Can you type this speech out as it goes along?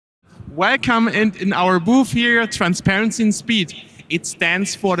Welcome in our booth here, Transparency and Speed. It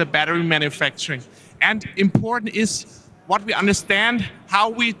stands for the battery manufacturing. And important is what we understand, how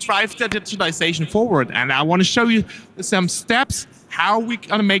we drive the digitalization forward. And I want to show you some steps how we're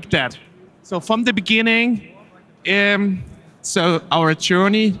going to make that. So from the beginning, so our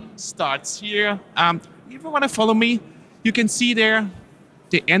journey starts here. If you want to follow me, you can see there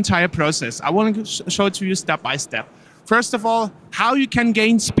the entire process. I want to show it to you step by step. First of all, how you can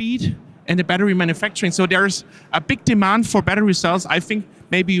gain speed in the battery manufacturing. So there's a big demand for battery cells. I think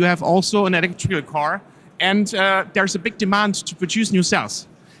maybe you have also an electrical car, and there's a big demand to produce new cells.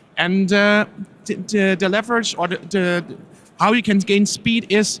 And the leverage or how you can gain speed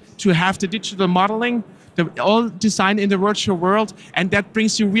is to have the digital modeling, all designed in the virtual world, and that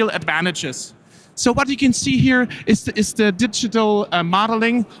brings you real advantages. So what you can see here is the digital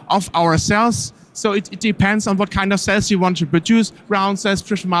modeling of our cells. So it depends on what kind of cells you want to produce, round cells,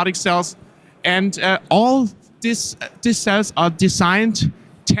 prismatic cells, and all these cells are designed,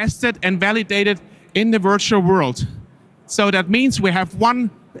 tested, and validated in the virtual world. So that means we have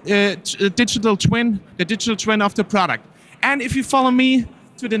one digital twin, the digital twin of the product. And if you follow me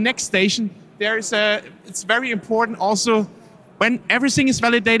to the next station, it's very important also, when everything is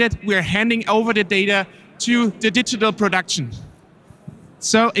validated, we're handing over the data to the digital production.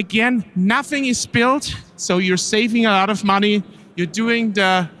 So again, nothing is built, so you're saving a lot of money. You're doing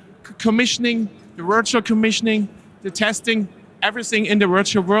the commissioning, the virtual commissioning, the testing, everything in the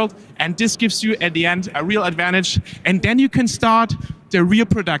virtual world, and this gives you at the end a real advantage. And then you can start the real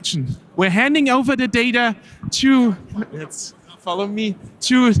production. We're handing over the data to, let's follow me,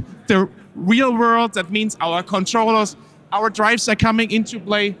 to the real world. That means our controllers, our drives are coming into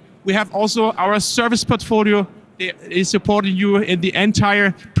play. We have also our service portfolio that is supporting you in the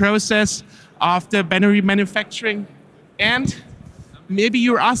entire process of the battery manufacturing. And maybe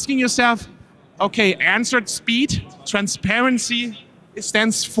you're asking yourself, okay, answered speed, transparency, it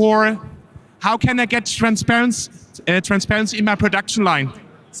stands for how can I get transparency in my production line?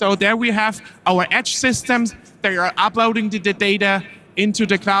 So there we have our edge systems. They are uploading the data into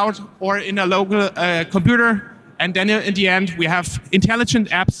the cloud or in a local computer. And then in the end, we have intelligent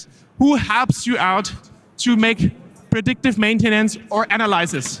apps who helps you out to make predictive maintenance or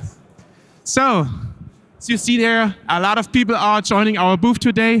analysis. So, as you see there, a lot of people are joining our booth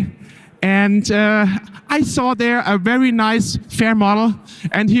today. And I saw there a very nice fair model.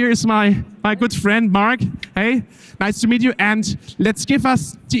 And here is my good friend, Mark. Hey, nice to meet you. And let's give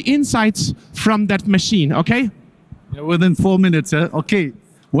us the insights from that machine, okay? Yeah, within 4 minutes, okay.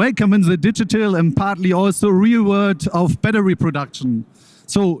 Welcome in the digital and partly also real world of battery production.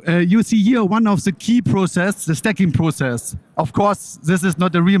 So you see here one of the key process, the stacking process. Of course, this is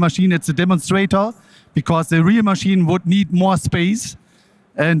not a real machine, it's a demonstrator, because the real machine would need more space.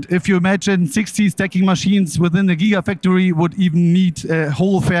 And if you imagine 60 stacking machines within a gigafactory would even need a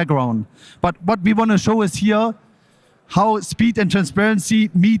whole fairground. But what we want to show is here how speed and transparency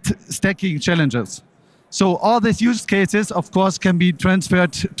meet stacking challenges. So all these use cases, of course, can be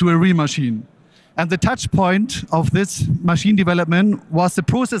transferred to a real machine. And the touch point of this machine development was the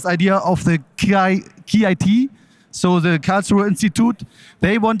process idea of the KIT, so the Karlsruhe Institute.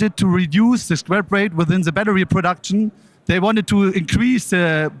 They wanted to reduce the scrap rate within the battery production. They wanted to increase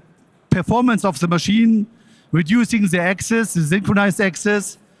the performance of the machine, reducing the access, the synchronized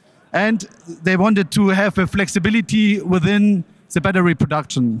access, and they wanted to have a flexibility within the battery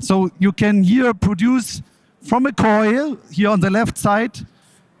production. So you can here produce from a coil, here on the left side,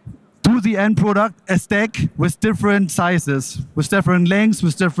 to the end product, a stack with different sizes, with different lengths,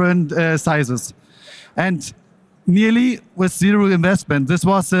 with different sizes. And nearly with zero investment. This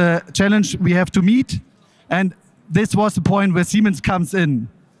was a challenge we have to meet. And this was the point where Siemens comes in.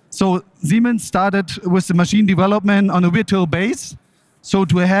 So Siemens started with the machine development on a virtual base. So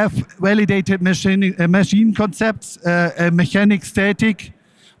to have validated machine concepts, mechanic, static,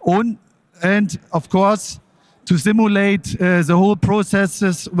 and of course, to simulate the whole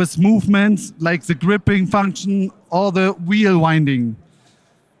processes with movements like the gripping function or the wheel winding.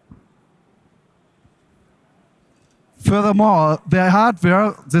 Furthermore, the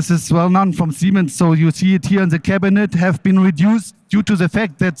hardware, this is well known from Siemens, so you see it here in the cabinet, have been reduced due to the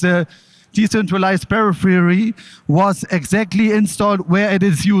fact that the decentralized periphery was exactly installed where it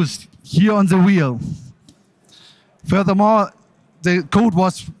is used, here on the wheel. Furthermore, the code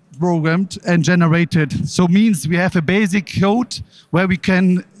was programmed and generated. So means we have a basic code where we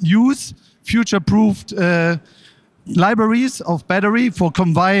can use future-proofed libraries of battery for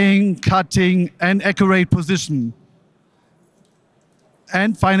conveying, cutting, and accurate position.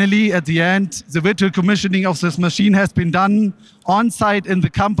 And finally, at the end, the virtual commissioning of this machine has been done on-site in the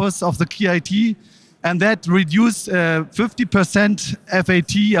campus of the KIT, and that reduced 50%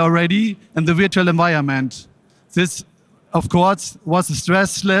 FAT already in the virtual environment. This, of course, was a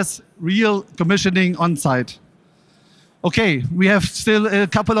stressless, real commissioning on-site. Okay, we have still a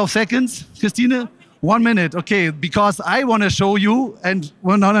couple of seconds. Christine, 1 minute. Okay, because I want to show you and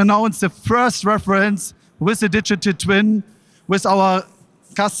want to announce the first reference with the digital twin with our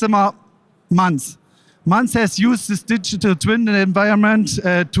customer, Mans. Mans has used this digital twin environment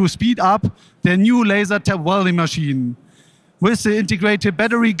to speed up their new laser tap welding machine. With the integrated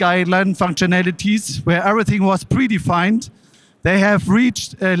battery guideline functionalities, where everything was predefined, they have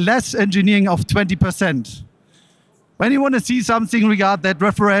reached less engineering of 20%. When you want to see something regarding that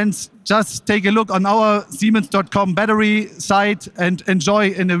reference, just take a look on our Siemens.com battery site and enjoy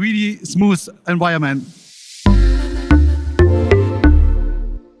in a really smooth environment.